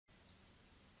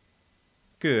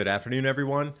Good afternoon,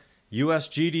 everyone. U.S.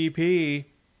 GDP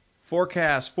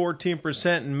forecast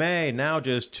 14% in May, now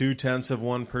just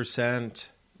 0.2%.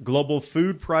 Global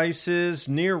food prices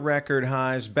near record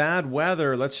highs. Bad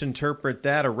weather, let's interpret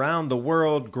that around the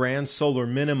world. Grand solar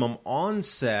minimum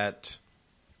onset.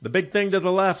 The big thing to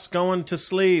the left's going to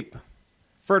sleep.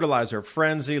 Fertilizer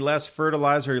frenzy, less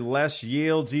fertilizer, less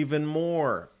yields, even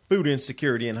more. Food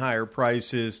insecurity and higher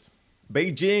prices.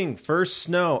 Beijing, first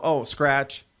snow.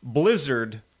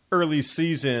 Blizzard, early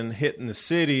season hitting the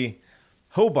city.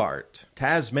 Hobart,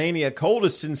 Tasmania,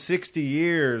 coldest in 60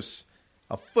 years.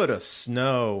 A foot of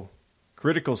snow.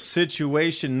 Critical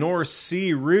situation, North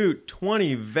Sea route,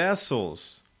 20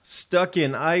 vessels stuck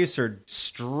in ice or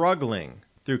struggling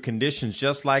through conditions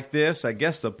just like this. I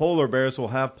guess the polar bears will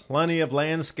have plenty of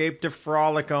landscape to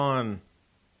frolic on.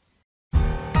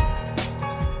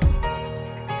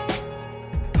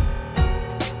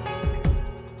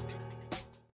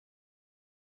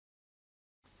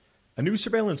 A new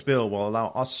surveillance bill will allow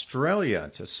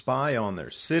Australia to spy on their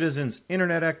citizens'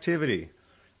 internet activity.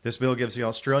 This bill gives the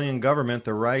Australian government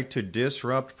the right to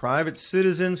disrupt private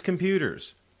citizens'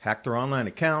 computers, hack their online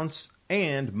accounts,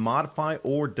 and modify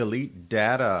or delete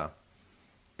data.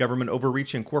 Government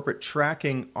overreach and corporate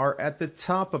tracking are at the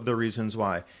top of the reasons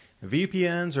why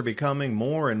VPNs are becoming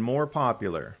more and more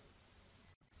popular.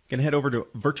 You can head over to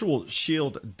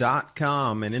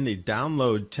virtualshield.com, and in the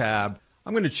download tab,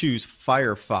 I'm going to choose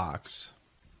Firefox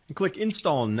and click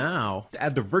Install Now to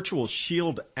add the Virtual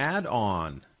Shield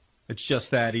add-on. It's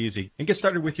just that easy. And get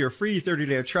started with your free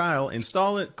 30-day trial.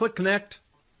 Install it, click Connect.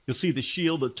 You'll see the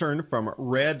shield turn from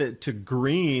red to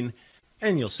green,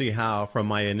 and you'll see how from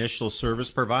my initial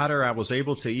service provider I was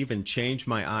able to even change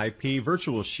my IP.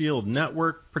 Virtual Shield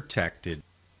Network protected.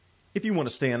 If you want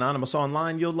to stay anonymous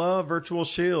online, you'll love Virtual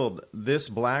Shield. This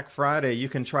Black Friday, you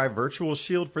can try Virtual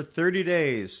Shield for 30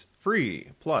 days. Free,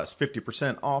 plus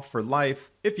 50% off for life.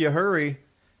 If you hurry,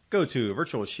 go to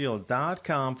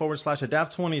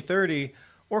virtualshield.com/adapt2030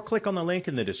 or click on the link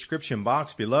in the description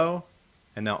box below.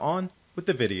 And now on with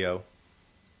the video.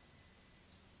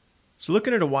 So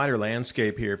looking at a wider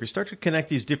landscape here, if you start to connect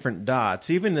these different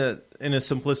dots, even in a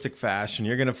simplistic fashion,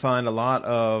 you're going to find a lot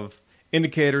of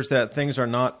indicators that things are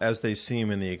not as they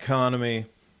seem in the economy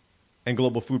and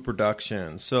global food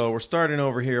production. So we're starting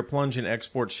over here. Plunging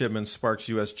export shipments sparks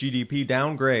U.S. GDP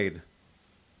downgrade.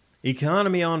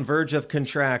 Economy on verge of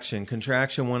contraction.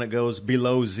 Contraction when it goes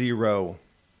below zero.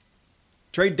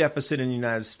 Trade deficit in the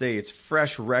United States.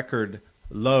 Fresh record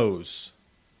lows.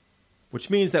 Which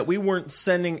means that we weren't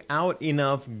sending out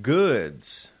enough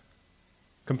goods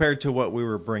compared to what we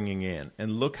were bringing in.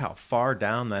 And look how far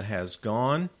down that has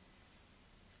gone.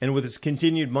 And with its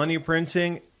continued money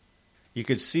printing, you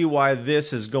could see why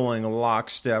this is going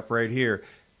lockstep right here.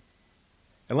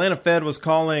 Atlanta Fed was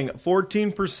calling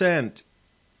 14%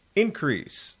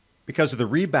 increase because of the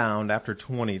rebound after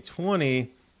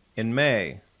 2020 in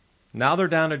May. Now they're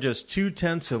down to just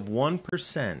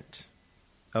 0.2%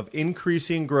 of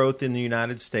increasing growth in the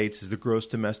United States as the gross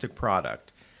domestic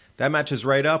product. That matches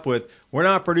right up with, we're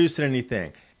not producing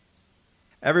anything.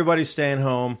 Everybody's staying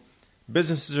home.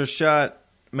 Businesses are shut.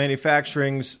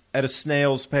 Manufacturing's at a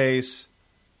snail's pace,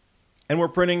 and we're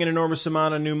printing an enormous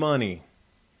amount of new money,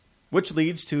 which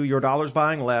leads to your dollars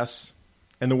buying less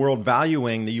and the world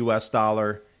valuing the U.S.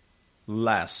 dollar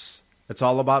less. It's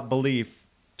all about belief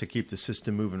to keep the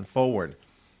system moving forward.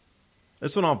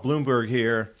 This one off Bloomberg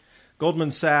here.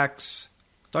 Goldman Sachs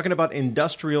talking about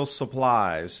industrial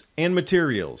supplies and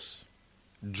materials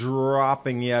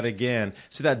dropping yet again.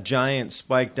 See that giant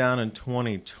spike down in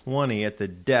 2020 at the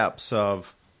depths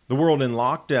of the world in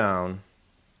lockdown.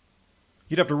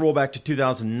 You'd have to roll back to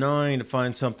 2009 to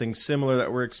find something similar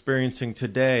that we're experiencing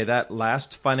today. That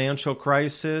last financial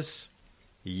crisis,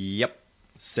 yep,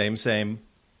 same,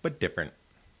 but different.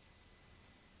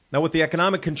 Now with the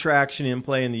economic contraction in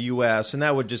play in the U.S., and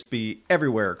that would just be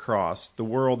everywhere across the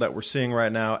world that we're seeing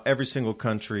right now, every single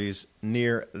country's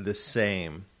near the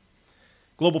same.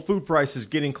 Global food prices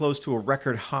getting close to a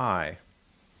record high.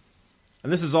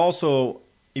 And this is also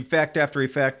effect after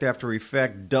effect after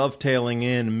effect, dovetailing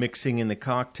in, mixing in the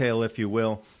cocktail, if you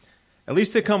will. At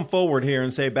least they come forward here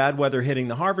and say bad weather hitting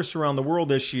the harvest around the world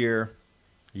this year.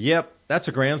 Yep, that's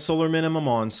a grand solar minimum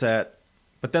onset.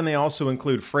 But then they also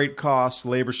include freight costs,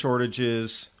 labor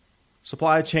shortages,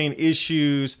 supply chain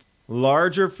issues,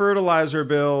 larger fertilizer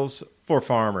bills for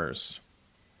farmers.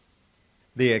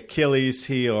 The Achilles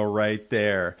heel right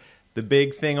there. The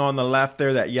big thing on the left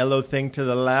there, that yellow thing to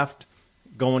the left,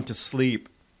 going to sleep.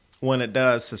 When it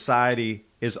does, society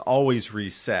is always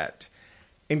reset.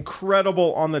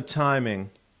 Incredible on the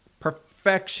timing.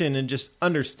 Perfection in just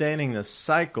understanding the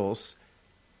cycles.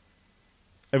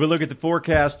 If we look at the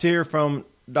forecast here from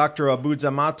Dr.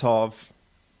 Abudzamatov,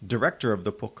 director of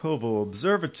the Pulkovo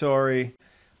Observatory,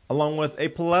 along with a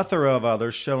plethora of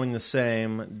others showing the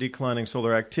same declining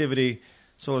solar activity,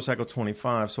 solar cycle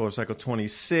 25, solar cycle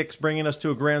 26, bringing us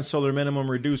to a grand solar minimum,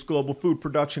 reduced global food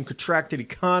production, contracted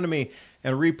economy,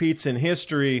 and repeats in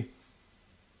history.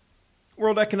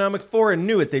 World Economic Forum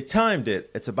knew it. They timed it.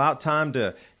 It's about time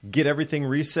to get everything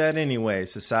reset anyway.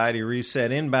 Society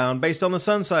reset inbound based on the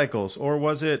sun cycles. Or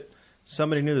was it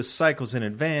somebody knew the cycles in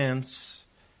advance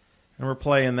and we're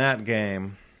playing that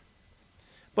game?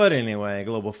 But anyway,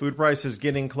 global food prices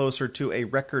getting closer to a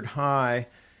record high.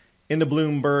 In the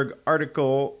Bloomberg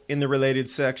article, in the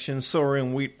related section,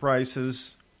 soaring wheat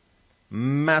prices,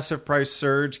 massive price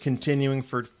surge continuing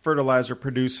for fertilizer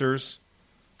producers.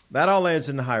 That all adds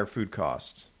into higher food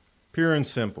costs, pure and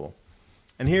simple.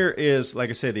 And here is, like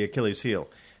I say, the Achilles heel.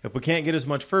 If we can't get as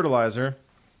much fertilizer,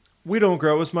 we don't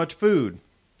grow as much food.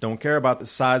 Don't care about the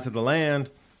size of the land.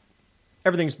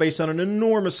 Everything's based on an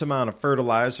enormous amount of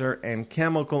fertilizer and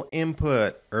chemical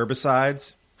input.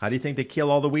 Herbicides, how do you think they kill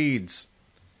all the weeds?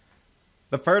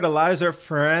 The fertilizer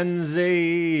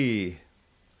frenzy.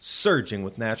 Surging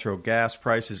with natural gas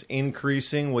prices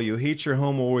increasing. Will you heat your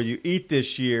home or will you eat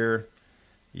this year?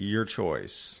 Your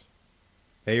choice.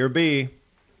 A or B.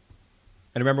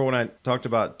 And remember when I talked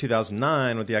about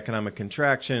 2009 with the economic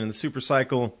contraction and the super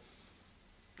cycle,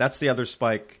 that's the other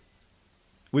spike.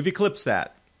 We've eclipsed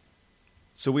that.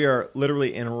 So we are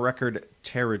literally in record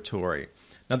territory.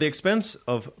 Now the expense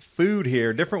of food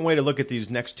here, different way to look at these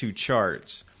next two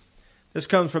charts. This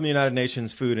comes from the United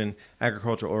Nations Food and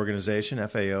Agricultural Organization,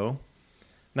 FAO.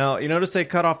 Now you notice they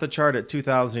cut off the chart at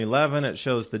 2011. It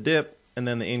shows the dip and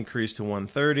then the increase to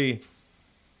 130.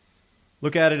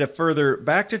 Look at it further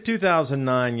back to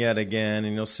 2009 yet again,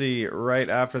 and you'll see right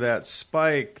after that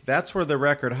spike, that's where the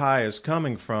record high is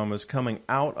coming from, is coming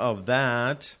out of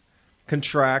that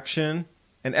contraction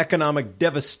and economic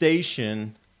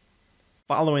devastation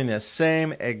following the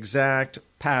same exact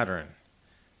pattern.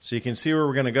 So you can see where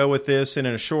we're going to go with this, and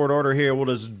in a short order here, we'll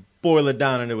just boil it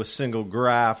down into a single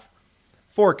graph.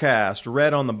 Forecast,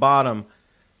 red on the bottom,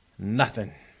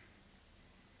 nothing.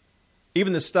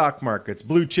 Even the stock markets,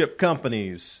 blue chip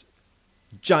companies,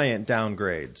 giant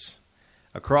downgrades.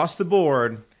 Across the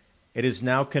board, it is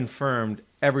now confirmed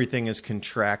everything is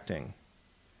contracting.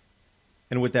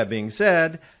 And with that being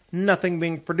said, nothing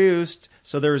being produced,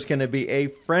 so there's going to be a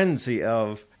frenzy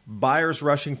of buyers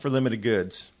rushing for limited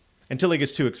goods until it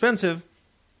gets too expensive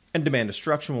and demand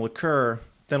destruction will occur.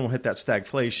 Then we'll hit that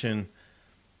stagflation.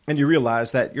 And you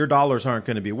realize that your dollars aren't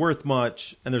going to be worth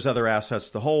much, and there's other assets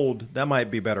to hold that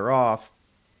might be better off.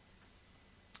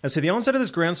 And so the onset of this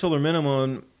grand solar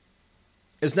minimum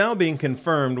is now being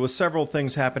confirmed with several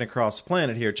things happening across the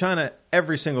planet here. China,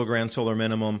 every single grand solar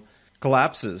minimum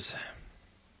collapses.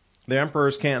 The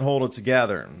emperors can't hold it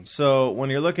together. So when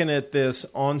you're looking at this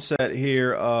onset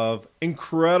here of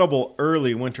incredible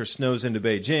early winter snows into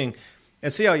Beijing,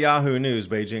 and see how Yahoo News,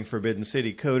 Beijing Forbidden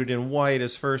City, coated in white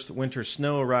as first winter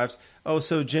snow arrives. Oh,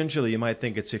 so gingerly you might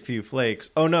think it's a few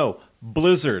flakes. Oh no,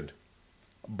 blizzard.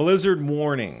 Blizzard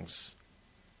warnings.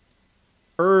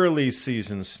 Early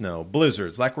season snow,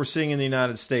 blizzards, like we're seeing in the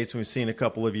United States, and we've seen a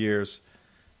couple of years,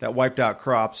 that wiped out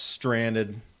crops,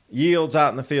 stranded, yields out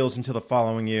in the fields until the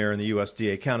following year, and the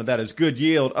USDA counted that as good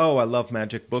yield. Oh, I love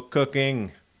magic book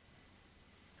cooking.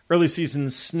 Early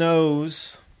season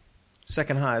snows.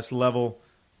 Second highest level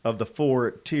of the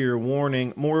 4-tier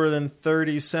warning, more than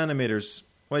 30 centimeters.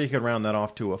 Well, you could round that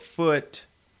off to a foot.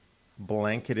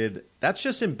 Blanketed. That's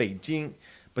just in Beijing.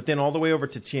 But then all the way over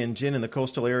to Tianjin and the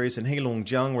coastal areas in Heirloom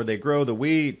where they grow the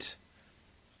wheat.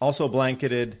 Also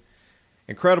blanketed.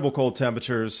 Incredible cold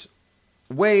temperatures.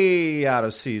 Way out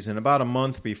of season. About a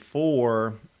month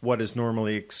before what is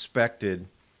normally expected.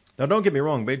 Now, don't get me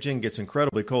wrong. Beijing gets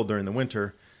incredibly cold during the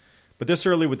winter. But this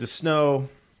early with the snow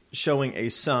showing a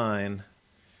sign.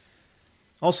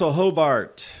 Also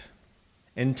Hobart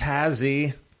and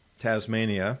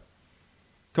Tasmania.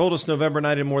 Coldest November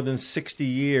night in more than 60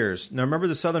 years. Now remember,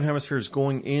 the Southern Hemisphere is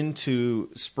going into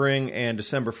spring, and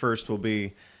December 1st will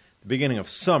be the beginning of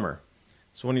summer.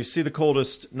 So when you see the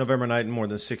coldest November night in more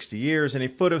than 60 years, and a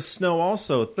foot of snow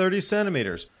also, 30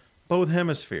 centimeters. Both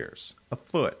hemispheres, a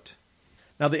foot.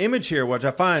 Now the image here, which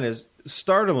I find is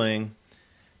startling,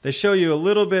 they show you a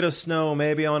little bit of snow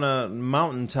maybe on a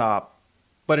mountaintop,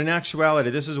 but in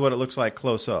actuality, this is what it looks like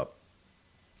close up.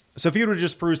 So if you were to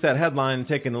just peruse that headline and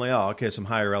take in the okay, some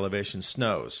higher elevation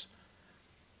snows.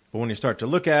 But when you start to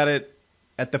look at it,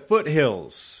 at the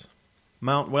foothills,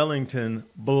 Mount Wellington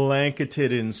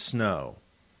blanketed in snow.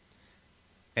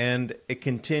 And it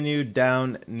continued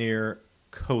down near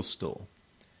coastal.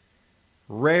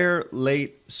 rare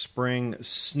late spring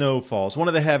snowfalls, one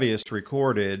of the heaviest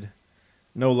recorded,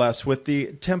 no less, with the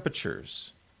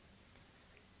temperatures.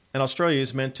 And Australia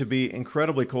is meant to be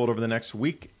incredibly cold over the next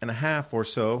week and a half or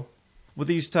so, with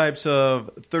these types of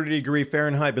 30-degree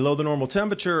Fahrenheit below the normal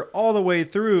temperature all the way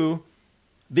through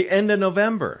the end of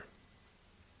November.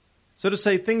 So to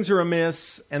say things are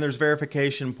amiss and there's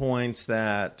verification points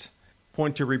that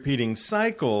point to repeating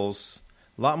cycles,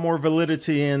 a lot more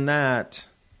validity in that.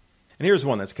 And here's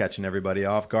one that's catching everybody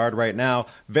off guard right now.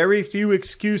 Very few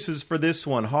excuses for this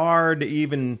one. Hard to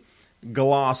even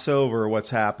gloss over what's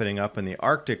happening up in the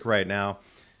Arctic right now.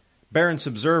 Barents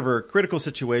Observer, critical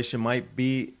situation might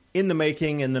be in the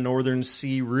making in the Northern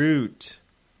Sea route.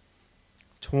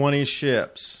 20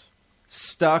 ships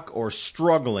stuck or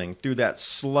struggling through that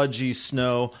sludgy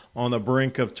snow on the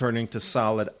brink of turning to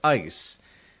solid ice.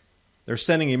 They're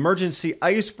sending emergency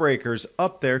icebreakers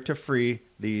up there to free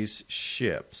these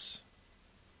ships.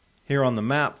 Here on the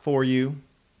map for you,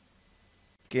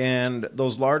 and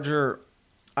those larger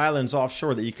islands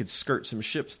offshore that you could skirt some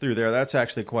ships through there, that's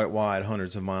actually quite wide,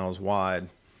 hundreds of miles wide.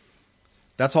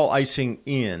 That's all icing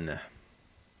in.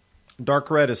 Dark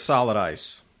red is solid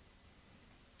ice.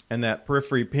 And that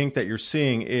periphery pink that you're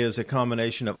seeing is a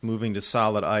combination of moving to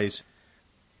solid ice.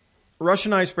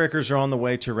 Russian icebreakers are on the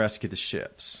way to rescue the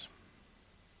ships.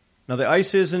 Now, the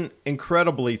ice isn't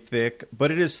incredibly thick,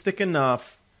 but it is thick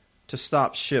enough to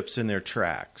stop ships in their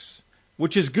tracks,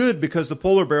 which is good because the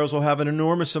polar bears will have an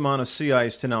enormous amount of sea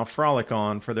ice to now frolic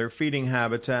on for their feeding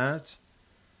habitats.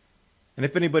 And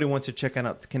if anybody wants to check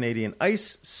out the Canadian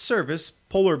Ice Service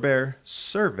Polar Bear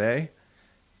Survey,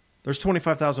 there's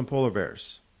 25,000 polar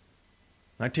bears.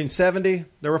 1970,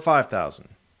 there were 5,000.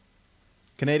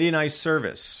 Canadian Ice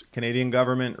Service, Canadian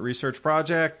Government Research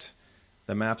Project,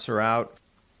 the maps are out.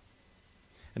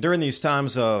 And during these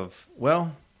times of,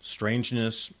 well,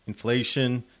 strangeness,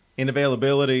 inflation,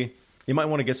 inavailability, you might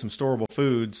want to get some storable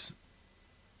foods.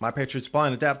 My Patriot Supply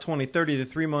and Adapt 2030, the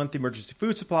 3-month emergency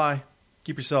food supply.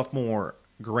 Keep yourself more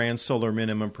grand solar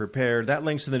minimum prepared. That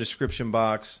link's in the description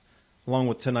box, along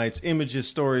with tonight's images,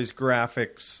 stories,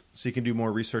 graphics, so you can do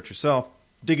more research yourself.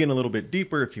 Dig in a little bit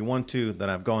deeper if you want to than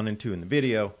I've gone into in the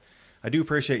video. I do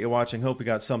appreciate you watching. Hope you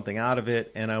got something out of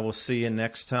it, and I will see you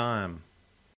next time.